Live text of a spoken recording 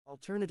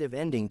Alternative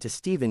ending to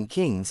Stephen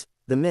King's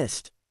The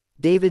Mist.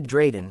 David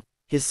Drayton,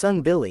 his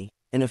son Billy,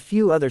 and a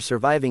few other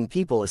surviving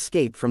people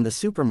escape from the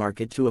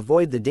supermarket to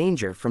avoid the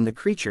danger from the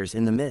creatures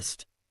in the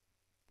mist.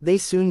 They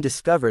soon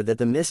discover that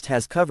the mist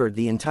has covered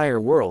the entire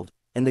world,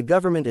 and the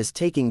government is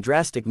taking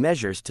drastic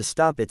measures to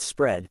stop its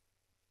spread.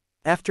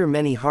 After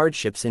many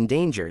hardships and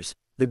dangers,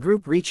 the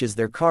group reaches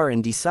their car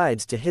and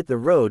decides to hit the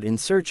road in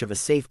search of a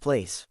safe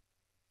place.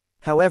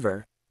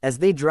 However, as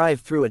they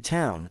drive through a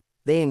town,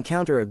 they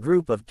encounter a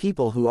group of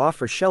people who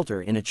offer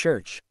shelter in a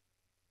church.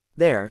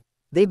 There,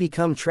 they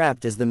become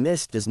trapped as the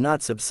mist does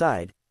not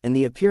subside, and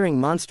the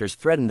appearing monsters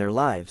threaten their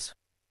lives.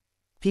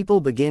 People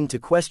begin to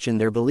question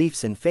their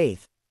beliefs and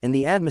faith, and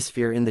the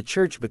atmosphere in the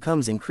church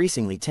becomes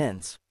increasingly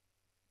tense.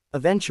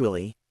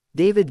 Eventually,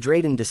 David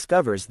Drayton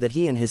discovers that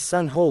he and his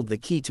son hold the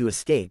key to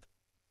escape.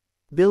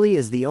 Billy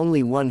is the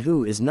only one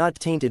who is not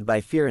tainted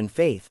by fear and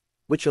faith,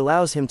 which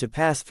allows him to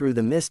pass through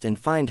the mist and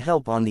find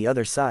help on the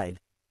other side.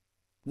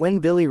 When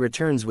Billy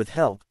returns with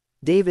help,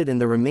 David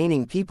and the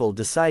remaining people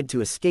decide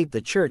to escape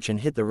the church and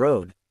hit the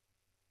road.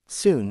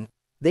 Soon,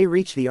 they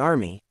reach the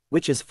army,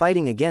 which is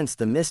fighting against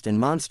the mist and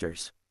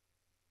monsters.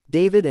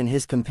 David and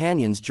his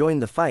companions join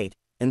the fight,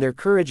 and their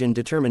courage and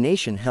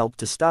determination help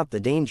to stop the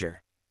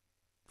danger.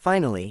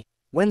 Finally,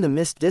 when the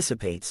mist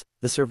dissipates,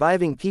 the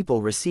surviving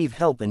people receive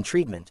help and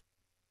treatment.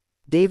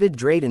 David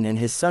Drayton and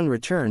his son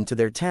return to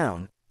their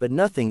town, but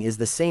nothing is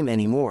the same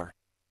anymore.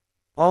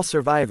 All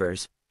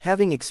survivors,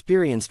 having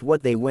experienced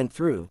what they went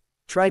through,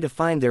 try to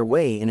find their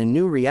way in a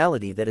new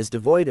reality that is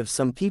devoid of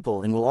some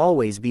people and will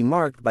always be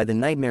marked by the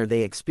nightmare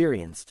they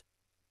experienced.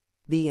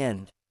 The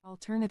end.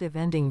 Alternative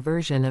ending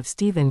version of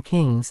Stephen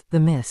King's The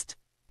Mist.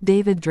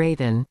 David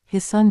Drayton,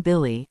 his son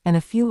Billy, and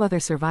a few other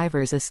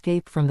survivors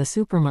escape from the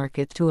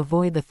supermarket to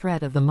avoid the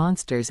threat of the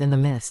monsters in the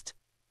mist.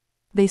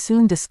 They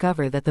soon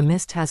discover that the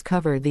mist has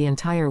covered the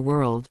entire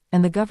world,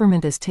 and the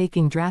government is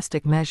taking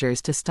drastic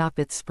measures to stop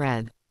its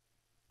spread.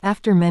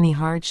 After many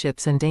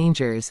hardships and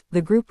dangers,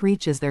 the group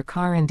reaches their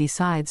car and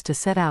decides to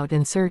set out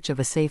in search of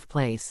a safe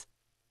place.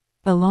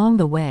 Along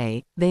the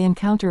way, they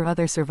encounter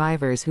other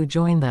survivors who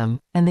join them,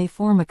 and they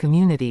form a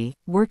community,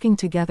 working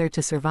together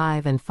to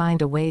survive and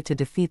find a way to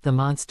defeat the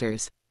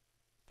monsters.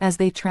 As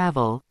they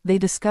travel, they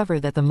discover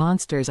that the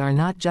monsters are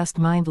not just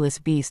mindless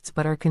beasts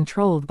but are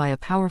controlled by a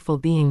powerful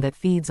being that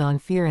feeds on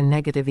fear and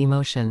negative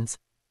emotions.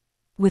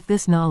 With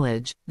this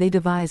knowledge, they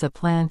devise a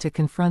plan to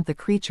confront the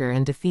creature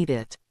and defeat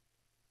it.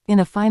 In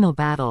a final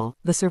battle,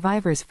 the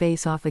survivors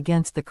face off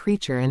against the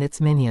creature and its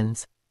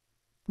minions.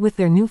 With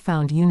their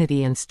newfound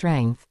unity and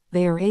strength,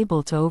 they are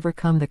able to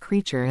overcome the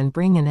creature and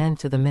bring an end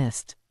to the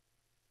mist.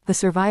 The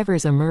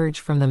survivors emerge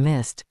from the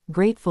mist,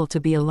 grateful to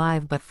be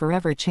alive but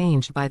forever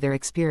changed by their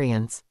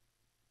experience.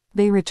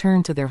 They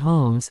return to their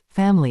homes,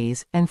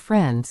 families, and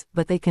friends,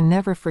 but they can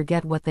never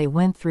forget what they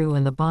went through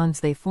and the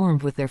bonds they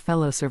formed with their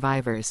fellow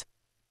survivors.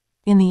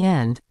 In the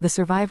end, the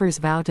survivors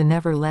vow to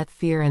never let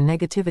fear and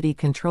negativity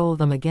control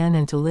them again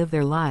and to live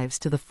their lives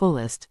to the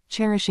fullest,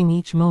 cherishing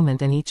each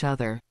moment and each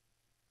other.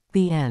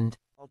 The end.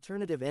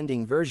 Alternative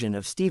ending version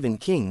of Stephen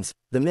King's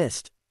The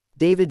Mist.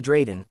 David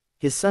Drayton,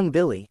 his son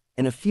Billy,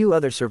 and a few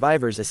other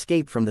survivors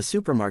escape from the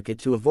supermarket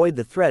to avoid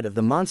the threat of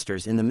the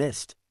monsters in the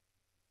mist.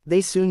 They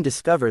soon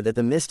discover that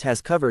the mist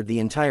has covered the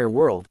entire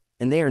world,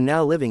 and they are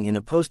now living in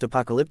a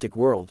post-apocalyptic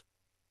world.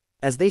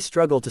 As they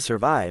struggle to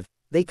survive,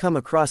 they come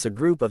across a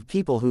group of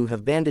people who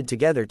have banded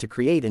together to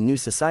create a new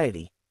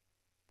society.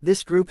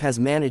 This group has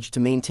managed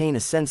to maintain a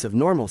sense of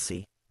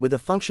normalcy, with a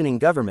functioning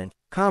government,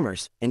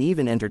 commerce, and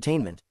even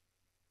entertainment.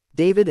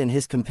 David and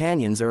his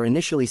companions are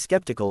initially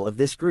skeptical of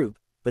this group,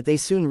 but they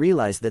soon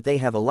realize that they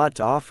have a lot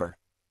to offer.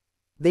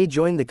 They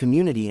join the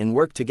community and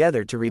work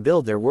together to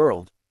rebuild their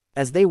world.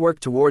 As they work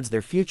towards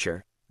their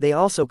future, they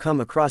also come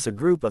across a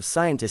group of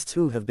scientists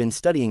who have been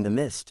studying the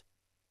mist.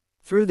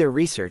 Through their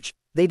research,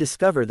 they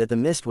discover that the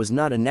mist was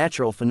not a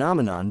natural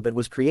phenomenon but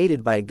was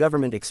created by a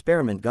government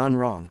experiment gone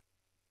wrong.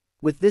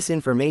 With this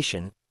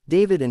information,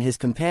 David and his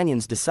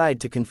companions decide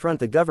to confront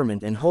the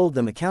government and hold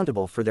them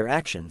accountable for their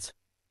actions.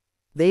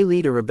 They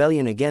lead a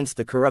rebellion against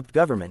the corrupt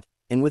government,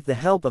 and with the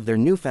help of their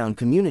newfound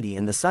community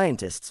and the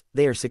scientists,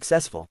 they are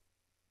successful.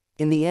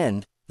 In the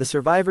end, the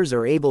survivors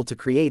are able to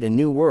create a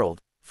new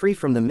world, free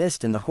from the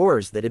mist and the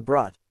horrors that it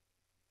brought.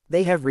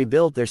 They have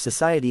rebuilt their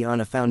society on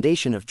a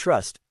foundation of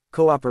trust,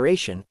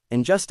 cooperation,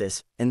 and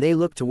justice, and they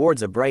look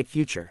towards a bright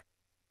future.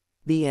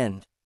 The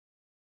end.